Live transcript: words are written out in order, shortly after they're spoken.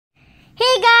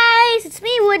Hey guys, it's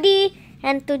me Woody,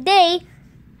 and today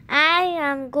I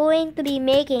am going to be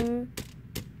making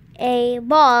a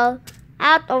ball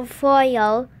out of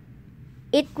foil.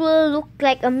 It will look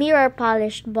like a mirror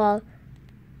polished ball.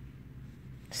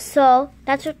 So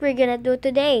that's what we're gonna do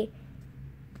today,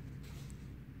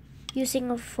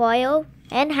 using a foil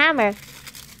and hammer.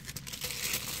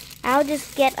 I'll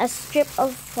just get a strip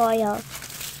of foil.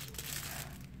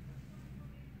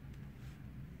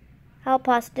 I'll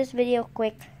pause this video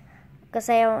quick because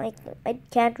I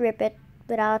can't rip it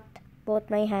without both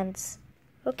my hands.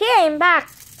 Okay, I'm back.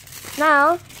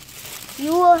 Now,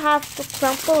 you will have to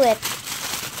crumple it.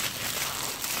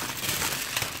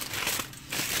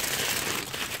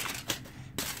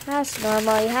 That's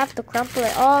normal. You have to crumple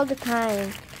it all the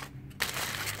time.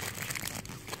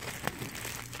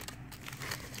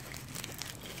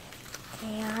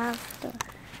 You have to.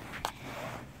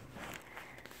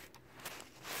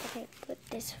 Okay, put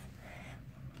this.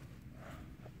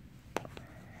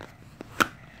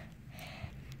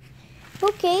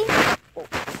 Okay. Oh,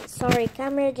 sorry,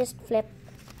 camera just flipped.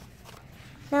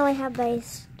 Now I have my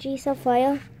piece of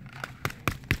foil.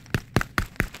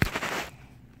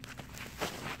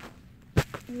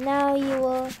 Now you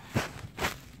will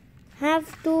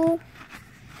have to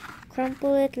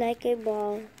crumple it like a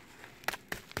ball.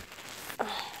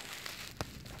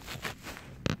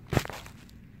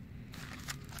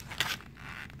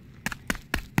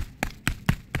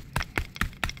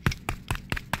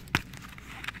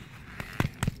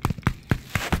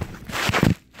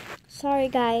 Sorry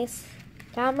guys,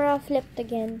 camera flipped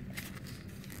again.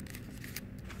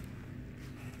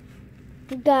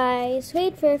 Guys,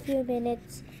 wait for a few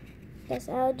minutes because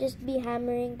I'll just be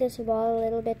hammering this ball a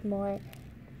little bit more.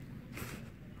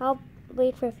 I'll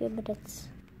wait for a few minutes.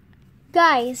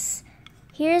 Guys,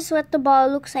 here's what the ball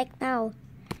looks like now.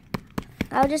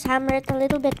 I'll just hammer it a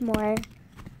little bit more.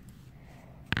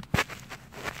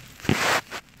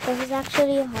 This is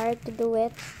actually hard to do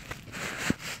it.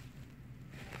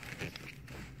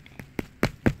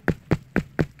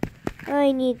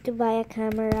 I need to buy a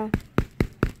camera.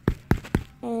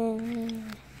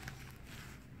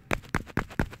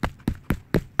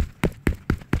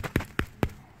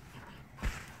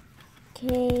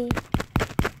 Okay.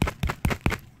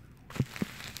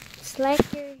 It's like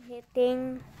you're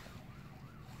hitting.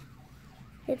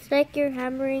 It's like you're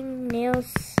hammering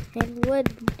nails and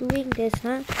wood doing this,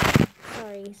 huh?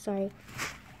 Sorry.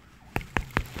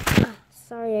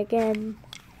 Sorry again.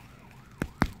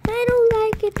 I don't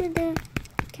like it when the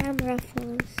camera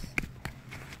falls.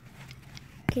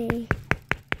 Okay.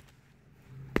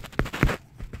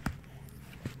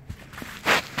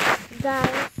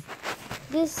 Guys,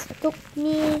 this took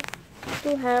me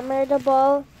to hammer the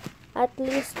ball at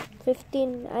least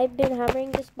 15. I've been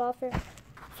hammering this ball for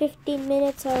 15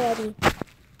 minutes already.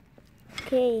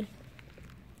 Okay.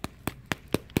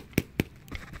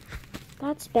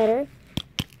 That's better.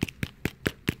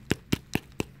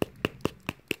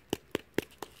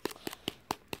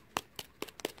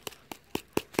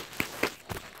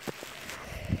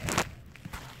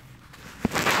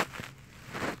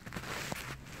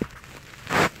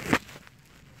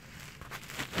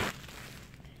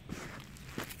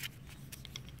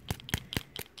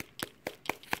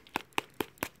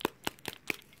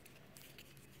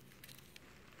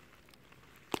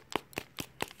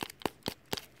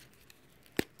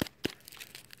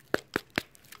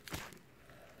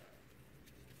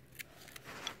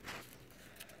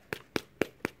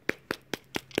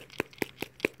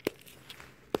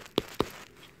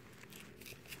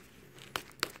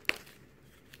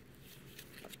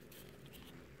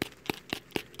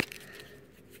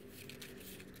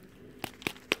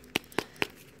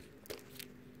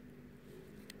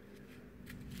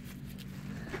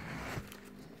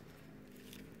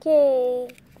 Okay,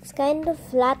 it's kind of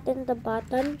flat in the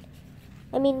bottom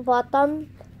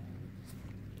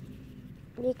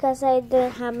because I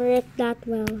didn't hammer it that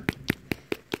well.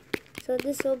 So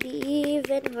this will be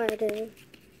even harder.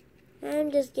 I'm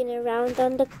just gonna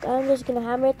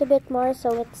hammer it a bit more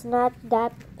so it's not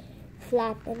that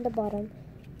flat in the bottom.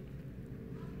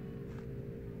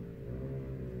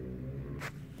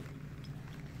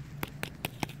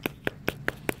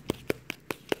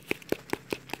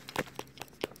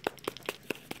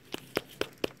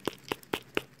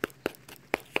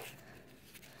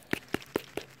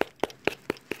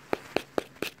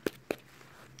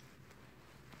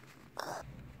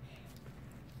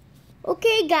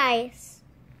 Okay guys,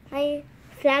 I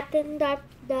flattened up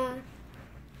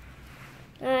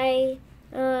I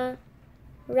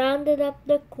rounded up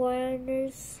the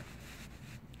corners.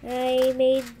 I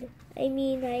made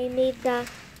the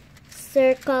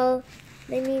circle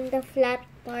the flat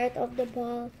part of the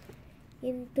ball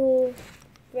into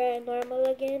normal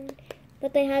again.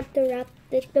 But I had to wrap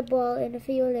the ball in a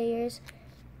few layers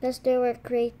because there were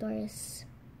craters.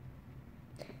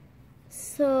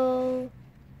 So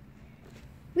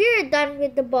we're done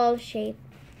with the ball shape.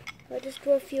 I'll just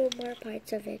do a few more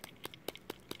parts of it.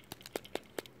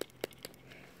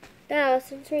 Now,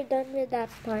 since we're done with that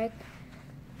part,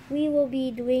 we will be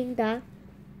doing the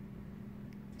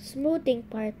smoothing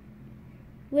part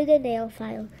with a nail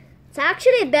file. It's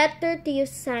actually better to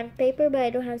use sandpaper, but I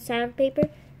don't have sandpaper,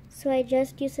 so I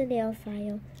just use a nail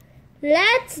file.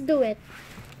 Let's do it!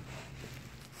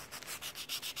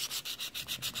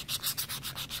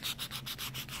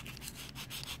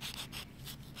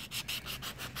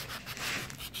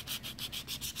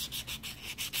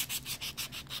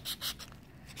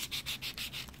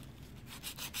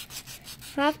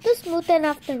 Have to smoothen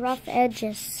off the rough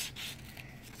edges.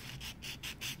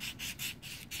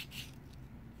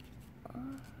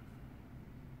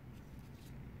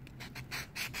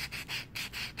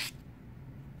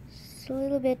 It's a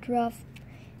little bit rough,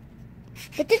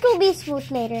 but it will be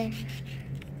smooth later.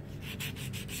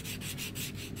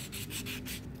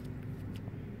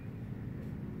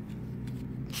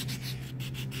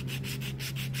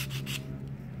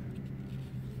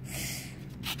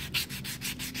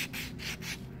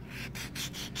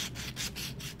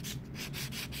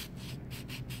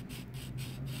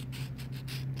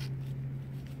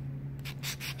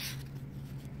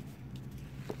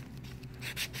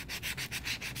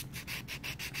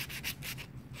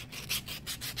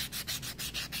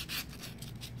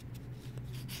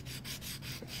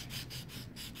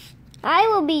 I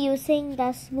will be using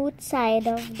the smooth side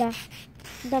of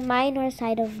the minor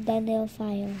side of the nail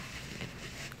file.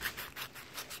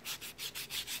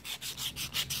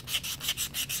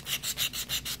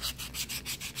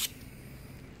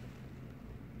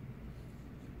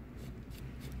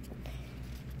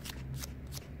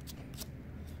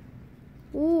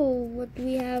 Ooh, what do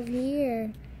we have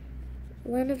here?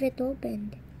 One of it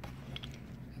opened.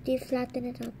 Do you flatten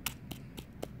it up?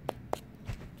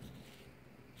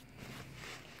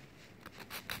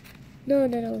 No,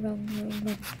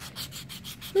 wrong.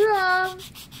 Wrong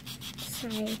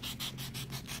side.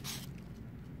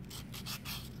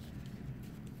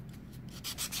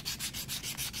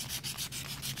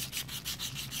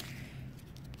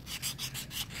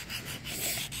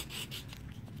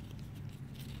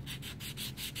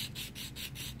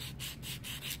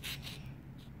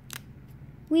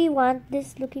 We want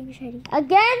this looking shiny.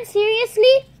 Again?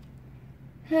 Seriously?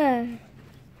 Huh.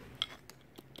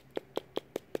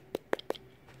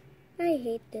 I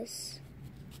hate this.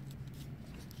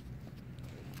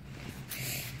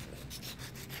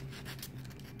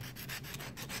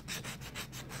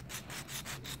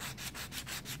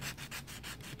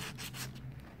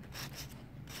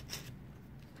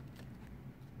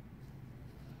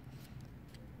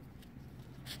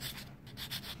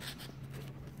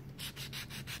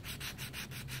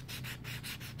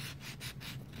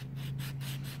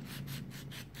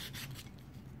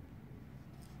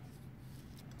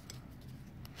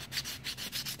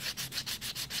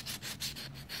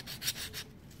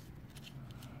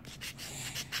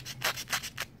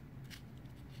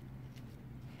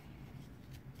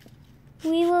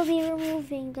 We will be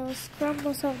removing those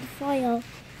crumbles of the foil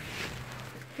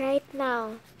right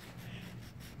now.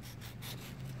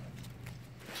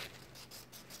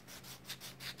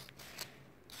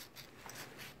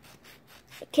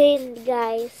 Okay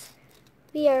guys,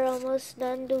 we are almost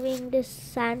done doing this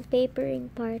sandpapering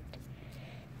part.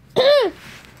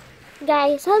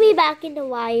 Guys, I'll be back in a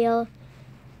while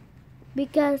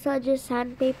because I'll just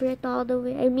sandpaper it all the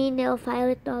way, nail file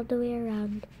it all the way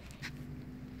around.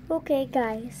 Okay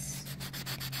guys,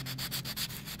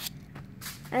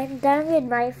 I'm done with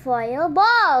my foil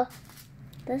ball.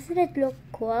 Doesn't it look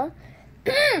cool?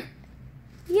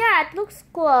 Yeah, it looks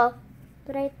cool,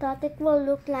 but I thought it will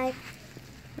look like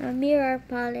a mirror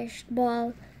polished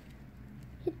ball.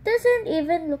 It doesn't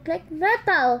even look like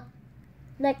metal,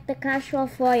 like the casual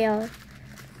foil.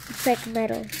 It's like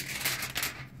metal.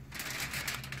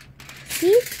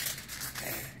 See?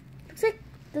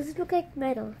 Does it look like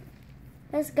metal?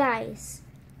 Yes guys,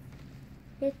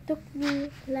 it took me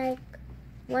like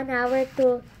 1 hour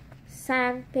to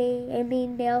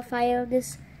nail file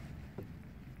this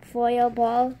foil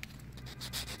ball.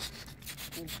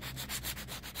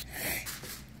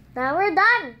 Now we're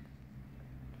done.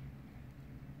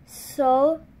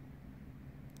 So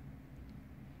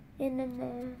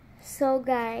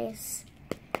guys,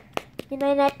 in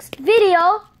my next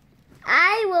video,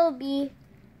 I will be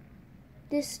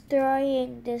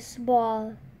destroying this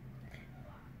ball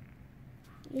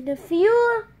in a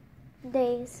few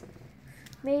days,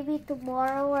 maybe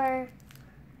tomorrow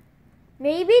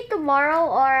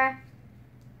or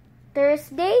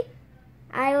Thursday,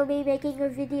 I will be making a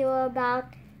video about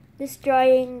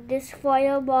destroying this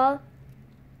foil ball.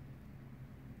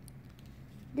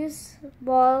 This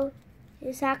ball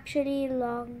is actually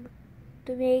long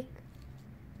to make.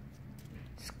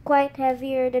 It's quite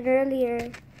heavier than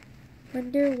earlier.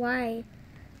 Wonder why?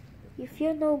 If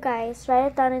you know, guys, write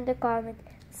it down in the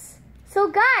comments. So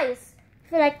guys,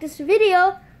 if you like this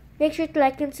video, make sure to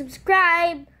like and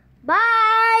subscribe.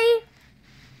 Bye!